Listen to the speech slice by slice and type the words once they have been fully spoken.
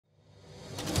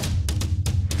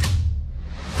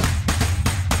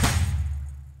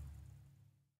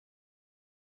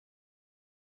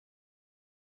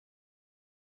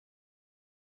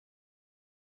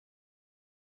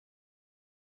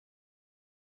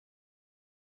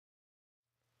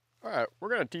All right, we're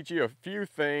going to teach you a few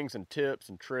things and tips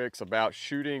and tricks about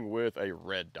shooting with a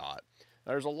red dot.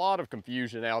 There's a lot of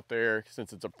confusion out there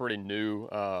since it's a pretty new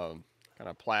kind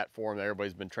of platform that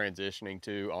everybody's been transitioning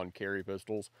to on carry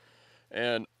pistols.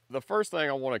 And the first thing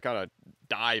I want to kind of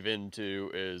dive into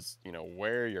is,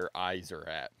 where your eyes are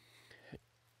at.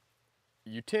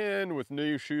 You tend with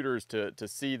new shooters to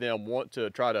see them want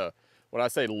to try to, when I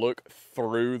say look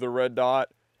through the red dot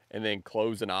and then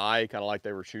close an eye, kind of like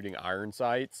they were shooting iron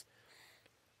sights.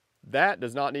 That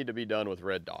does not need to be done with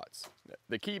red dots.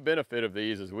 The key benefit of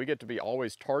these is we get to be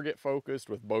always target focused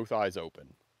with both eyes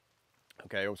open.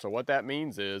 Okay, so what that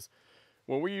means is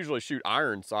when we usually shoot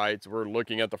iron sights, we're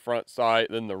looking at the front sight,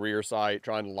 then the rear sight,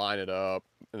 trying to line it up,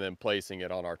 and then placing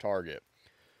it on our target.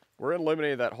 We're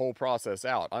eliminating that whole process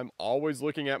out. I'm always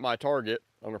looking at my target.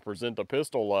 I'm going to present the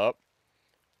pistol up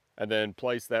and then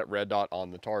place that red dot on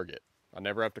the target. I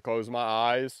never have to close my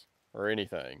eyes or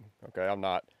anything. Okay, I'm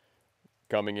not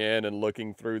coming in and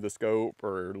looking through the scope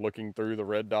or looking through the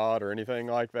red dot or anything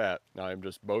like that. I'm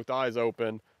just both eyes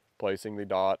open, placing the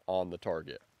dot on the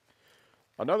target.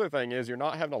 Another thing is you're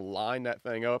not having to line that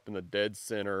thing up in the dead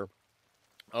center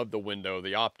of the window of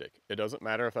the optic. It doesn't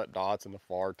matter if that dot's in the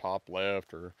far top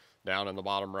left or down in the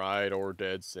bottom right or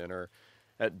dead center.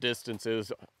 At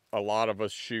distances a lot of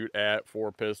us shoot at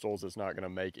for pistols, it's not going to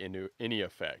make any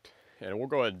effect. And we'll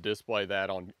go ahead and display that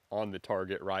on the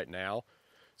target right now.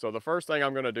 So the first thing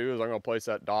I'm going to do is I'm going to place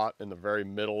that dot in the very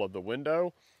middle of the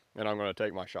window, and I'm going to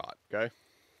take my shot, okay?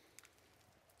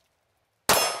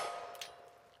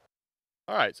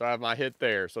 All right, so I have my hit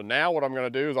there. So now what I'm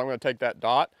going to do is I'm going to take that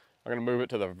dot, I'm going to move it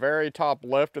to the very top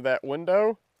left of that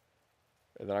window,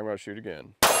 and then I'm going to shoot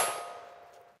again.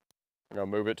 I'm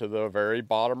going to move it to the very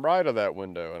bottom right of that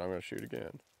window, and I'm going to shoot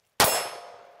again.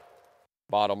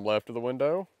 Bottom left of the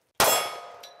window,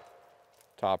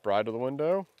 top right of the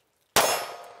window,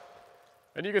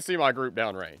 and you can see my group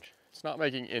downrange. It's not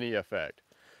making any effect.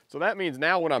 So that means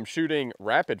now when I'm shooting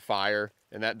rapid fire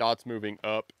and that dot's moving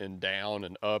up and down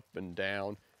and up and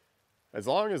down, as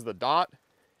long as the dot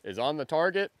is on the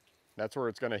target, that's where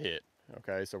it's going to hit.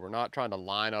 Okay, so we're not trying to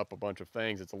line up a bunch of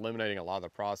things. It's eliminating a lot of the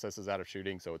processes out of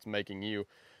shooting, so it's making you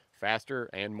faster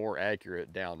and more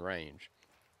accurate downrange.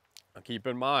 Now keep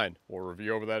in mind, we'll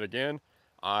review over that again.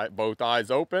 Both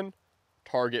eyes open.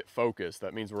 Target focus.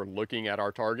 That means we're looking at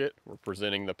our target. We're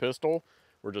presenting the pistol.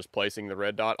 We're just placing the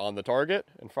red dot on the target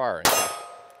and firing.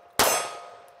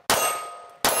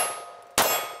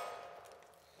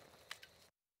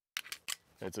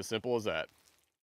 It's as simple as that.